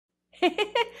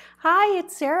Hi,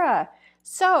 it's Sarah.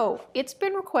 So, it's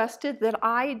been requested that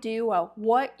I do a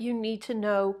what you need to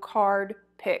know card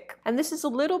pick. And this is a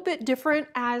little bit different,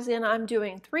 as in I'm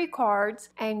doing 3 cards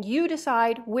and you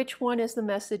decide which one is the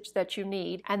message that you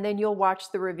need, and then you'll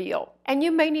watch the reveal. And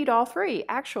you may need all 3,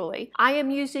 actually. I am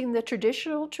using the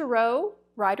traditional Tarot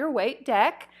Rider-Waite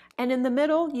deck, and in the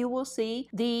middle you will see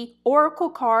the Oracle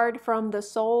card from the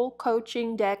Soul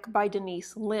Coaching deck by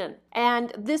Denise Linn.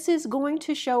 And this is going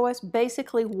to show us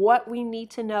basically what we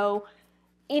need to know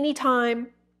anytime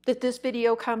that this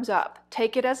video comes up.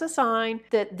 Take it as a sign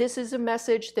that this is a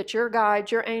message that your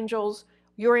guides, your angels,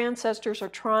 your ancestors are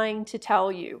trying to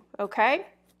tell you, okay?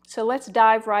 So let's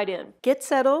dive right in. Get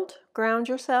settled, ground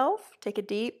yourself, take a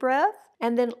deep breath,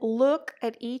 and then look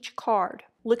at each card.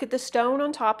 Look at the stone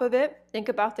on top of it. Think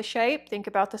about the shape, think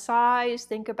about the size,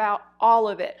 think about all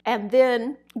of it. And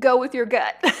then go with your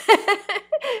gut.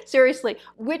 Seriously,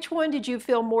 which one did you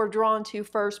feel more drawn to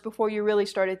first before you really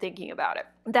started thinking about it?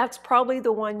 That's probably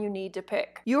the one you need to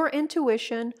pick. Your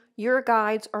intuition, your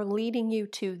guides are leading you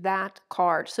to that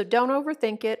card. So don't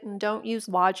overthink it and don't use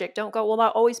logic. Don't go, well, I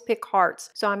always pick hearts,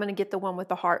 so I'm going to get the one with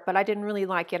the heart, but I didn't really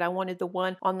like it. I wanted the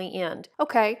one on the end.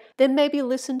 Okay, then maybe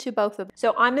listen to both of them.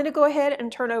 So I'm going to go ahead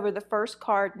and turn over the first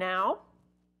card now.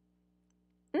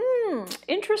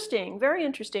 Interesting, very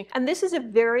interesting. And this is a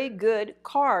very good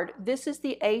card. This is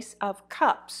the Ace of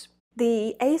Cups.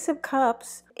 The Ace of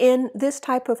Cups in this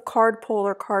type of card pull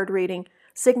or card reading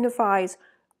signifies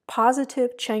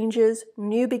positive changes,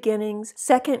 new beginnings,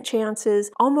 second chances,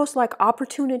 almost like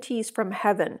opportunities from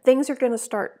heaven. Things are going to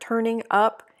start turning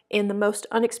up in the most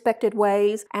unexpected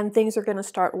ways, and things are going to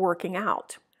start working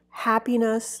out.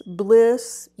 Happiness,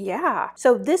 bliss, yeah.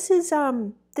 So this is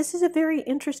a very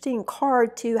interesting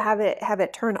card to have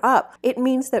it turn up. It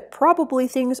means that probably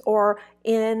things are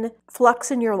in flux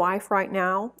in your life right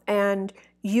now, and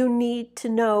you need to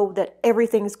know that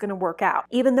everything's going to work out.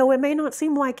 Even though it may not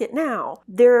seem like it now,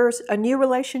 there's a new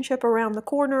relationship around the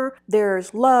corner,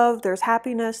 there's love, there's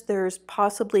happiness, there's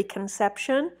possibly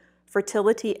conception,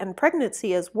 fertility, and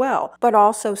pregnancy as well, but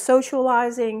also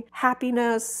socializing,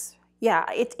 happiness. Yeah,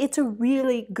 it's a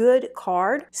really good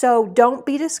card. So don't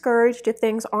be discouraged if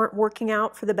things aren't working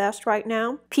out for the best right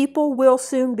now. People will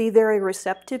soon be very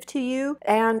receptive to you,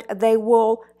 and they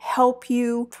will help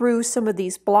you through some of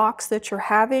these blocks that you're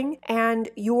having, and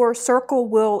your circle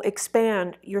will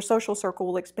expand. Your social circle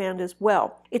will expand as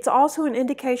well. It's also an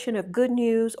indication of good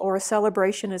news or a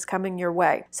celebration is coming your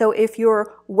way. So if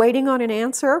you're waiting on an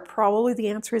answer, probably the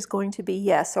answer is going to be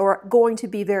yes, or going to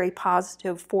be very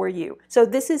positive for you. So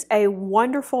this is a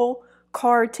wonderful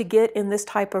card to get in this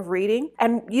type of reading,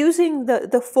 and using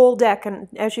the full deck. And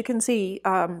as you can see,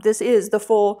 this is the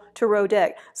full Tarot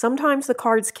deck. Sometimes the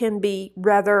cards can be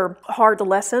rather hard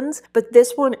lessons, but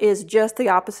this one is just the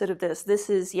opposite of this. This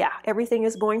is, yeah, everything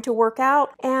is going to work out,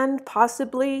 and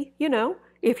possibly, you know,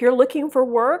 if you're looking for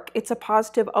work, it's a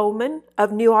positive omen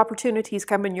of new opportunities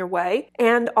coming your way.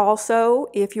 And also,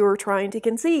 if you're trying to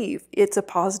conceive, it's a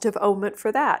positive omen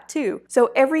for that too.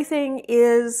 So everything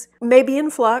is maybe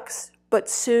in flux, but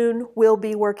soon will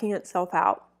be working itself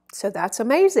out. So that's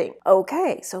amazing.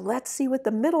 Okay, so let's see what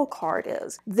the middle card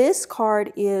is. This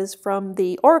card is from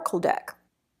the Oracle deck.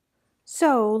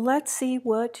 So let's see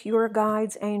what your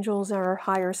guides, angels, or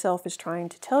higher self is trying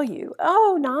to tell you.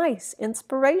 Oh, nice,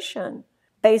 inspiration.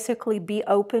 Basically, be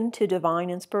open to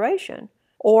divine inspiration,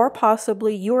 or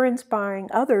possibly you're inspiring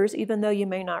others even though you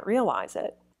may not realize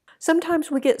it.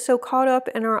 Sometimes we get so caught up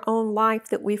in our own life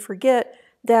that we forget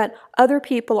that other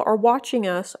people are watching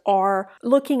us, or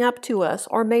looking up to us,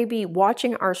 or maybe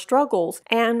watching our struggles,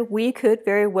 and we could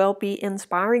very well be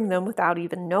inspiring them without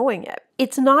even knowing it.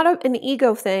 It's not an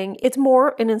ego thing, it's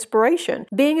more an inspiration.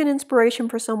 Being an inspiration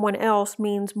for someone else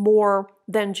means more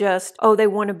than just, oh, they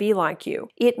want to be like you.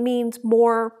 It means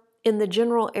more in the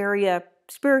general area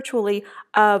spiritually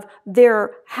of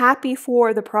they're happy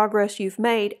for the progress you've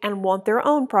made and want their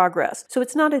own progress. So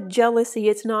it's not a jealousy,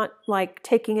 it's not like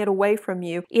taking it away from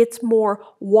you, it's more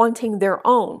wanting their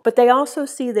own. But they also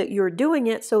see that you're doing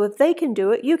it, so if they can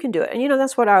do it, you can do it. And you know,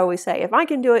 that's what I always say, if I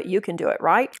can do it, you can do it,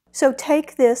 right? So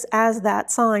take this as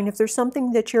that sign. If there's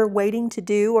something that you're waiting to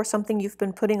do, or something you've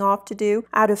been putting off to do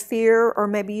out of fear, or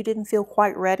maybe you didn't feel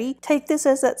quite ready, take this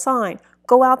as that sign.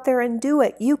 Go out there and do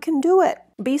it. You can do it.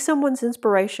 Be someone's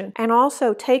inspiration. And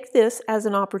also take this as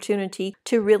an opportunity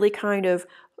to really kind of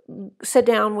sit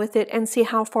down with it and see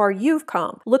how far you've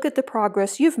come. Look at the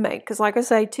progress you've made. Because like I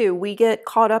say too, we get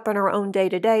caught up in our own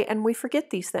day-to-day and we forget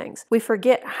these things. We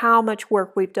forget how much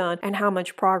work we've done and how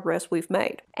much progress we've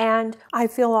made. And I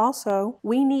feel also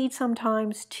we need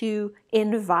sometimes to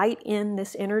invite in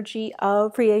this energy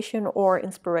of creation or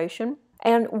inspiration.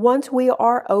 And once we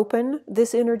are open,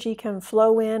 this energy can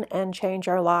flow in and change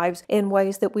our lives in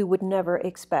ways that we would never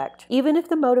expect. Even if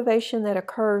the motivation that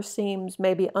occurs seems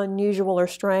maybe unusual or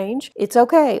strange, it's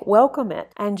okay. Welcome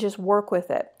it and just work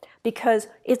with it. Because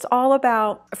it's all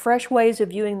about fresh ways of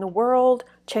viewing the world,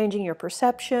 changing your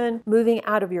perception, moving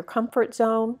out of your comfort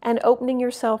zone, and opening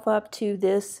yourself up to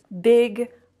this big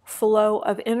flow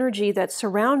of energy that's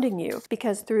surrounding you,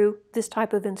 because through this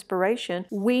type of inspiration,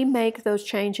 we make those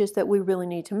changes that we really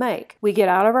need to make. We get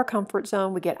out of our comfort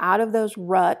zone, we get out of those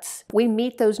ruts, we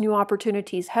meet those new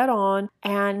opportunities head on,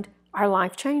 and our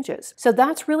life changes. So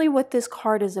that's really what this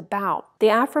card is about. The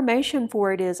affirmation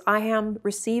for it is, I am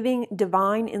receiving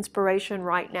divine inspiration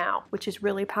right now, which is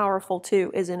really powerful too,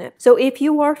 isn't it? So if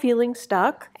you are feeling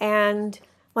stuck and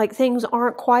like things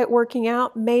aren't quite working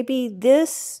out, maybe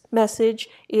this message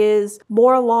is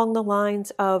more along the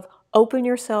lines of open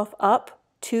yourself up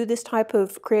to this type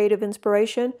of creative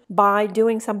inspiration by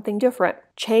doing something different.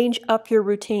 Change up your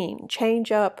routine,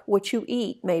 change up what you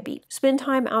eat maybe. Spend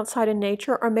time outside in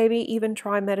nature, or maybe even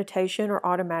try meditation or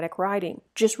automatic writing.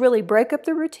 Just really break up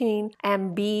the routine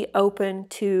and be open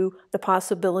to the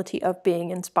possibility of being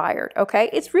inspired, okay?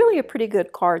 It's really a pretty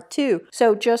good card too.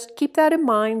 So just keep that in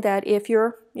mind, that if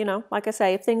you're, like I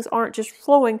say, if things aren't just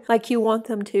flowing like you want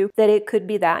them to, that it could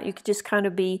be that. You could just kind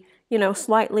of be,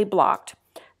 slightly blocked.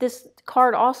 This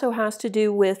card also has to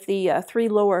do with the 3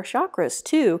 lower chakras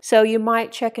too. So you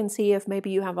might check and see if maybe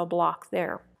you have a block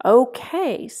there.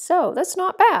 Okay, so that's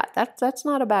not bad. That's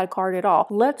not a bad card at all.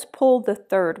 Let's pull the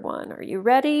third one. Are you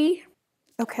ready?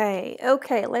 Okay,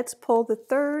 let's pull the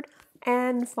third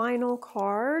and final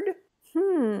card.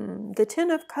 The 10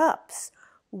 of Cups.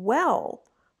 Well,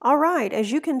 all right,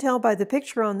 as you can tell by the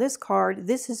picture on this card,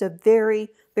 this is a very,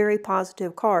 very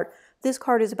positive card. This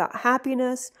card is about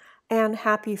happiness and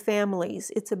happy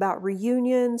families. It's about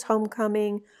reunions,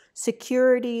 homecoming,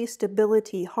 security,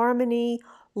 stability, harmony,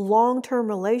 long-term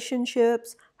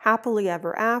relationships, happily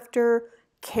ever after,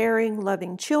 caring,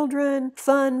 loving children,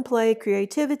 fun, play,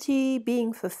 creativity,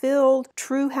 being fulfilled,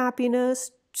 true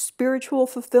happiness, spiritual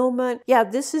fulfillment. Yeah,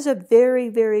 this is a very,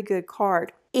 very good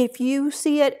card. If you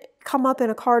see it come up in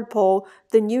a card pull,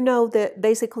 then you know that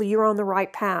basically you're on the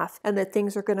right path and that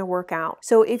things are going to work out.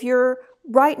 So if you're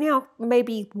right now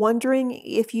maybe wondering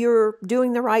if you're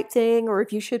doing the right thing or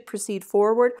if you should proceed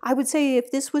forward, I would say if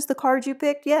this was the card you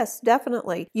picked, yes,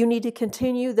 definitely. You need to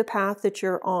continue the path that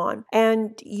you're on.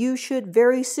 And you should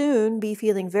very soon be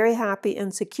feeling very happy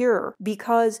and secure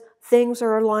because things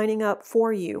are lining up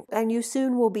for you. And you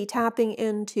soon will be tapping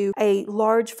into a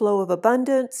large flow of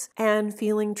abundance and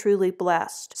feeling truly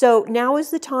blessed. So now is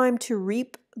the time to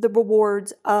reap the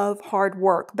rewards of hard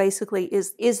work, basically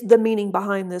is the meaning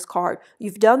behind this card.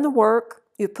 You've done the work,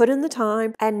 you've put in the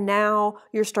time, and now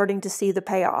you're starting to see the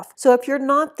payoff. So if you're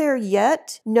not there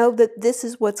yet, know that this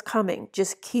is what's coming.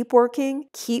 Just keep working,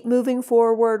 keep moving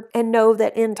forward, and know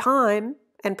that in time,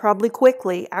 and probably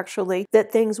quickly actually,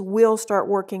 that things will start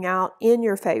working out in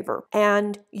your favor.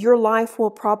 And your life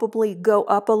will probably go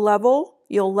up a level.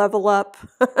 You'll level up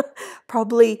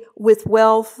probably with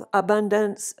wealth,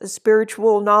 abundance,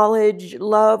 spiritual knowledge,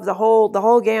 love, the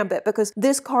whole gambit, because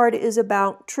this card is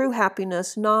about true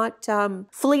happiness, not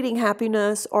fleeting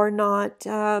happiness, or not,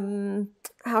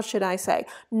 how should I say,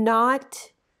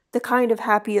 not the kind of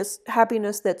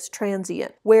happiness that's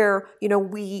transient, where,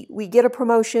 we get a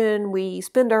promotion, we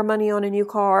spend our money on a new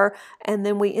car, and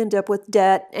then we end up with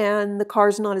debt, and the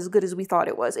car's not as good as we thought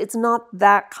it was. It's not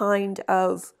that kind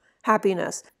of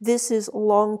happiness. This is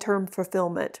long-term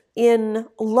fulfillment. In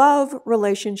love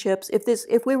relationships,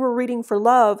 if we were reading for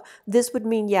love, this would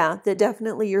mean, that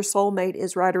definitely your soulmate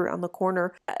is right around the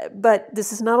corner. But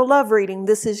this is not a love reading.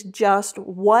 This is just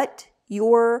what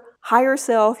your higher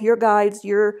self, your guides,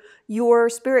 your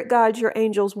spirit guides, your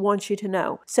angels want you to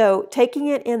know. So taking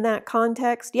it in that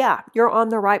context, you're on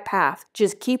the right path.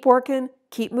 Just keep working,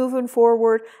 keep moving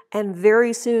forward, and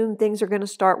very soon things are going to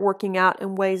start working out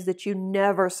in ways that you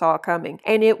never saw coming.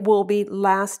 And it will be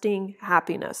lasting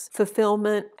happiness,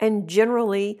 fulfillment, and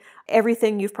generally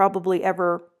everything you've probably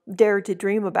ever dared to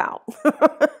dream about.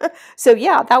 So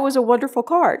that was a wonderful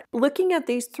card. Looking at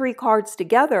these 3 cards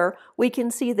together, we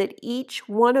can see that each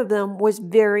one of them was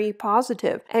very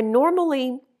positive. And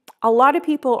normally A lot of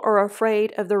people are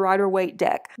afraid of the Rider-Waite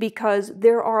deck because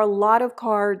there are a lot of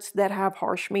cards that have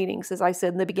harsh meanings, as I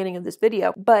said in the beginning of this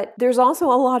video, but there's also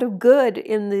a lot of good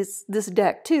in this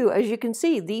deck too. As you can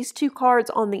see, these two cards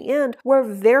on the end were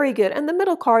very good, and the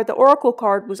middle card, the Oracle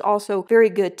card, was also very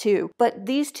good too, but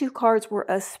these two cards were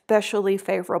especially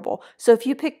favorable. So if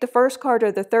you pick the first card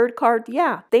or the third card,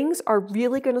 yeah, things are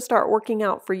really going to start working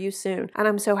out for you soon, and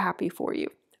I'm so happy for you.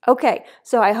 Okay,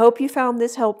 so I hope you found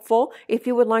this helpful. If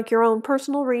you would like your own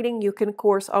personal reading, you can, of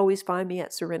course, always find me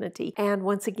at Serenity. And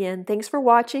once again, thanks for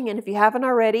watching, and if you haven't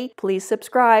already, please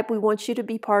subscribe. We want you to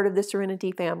be part of the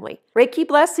Serenity family. Reiki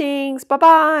blessings!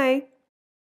 Bye-bye!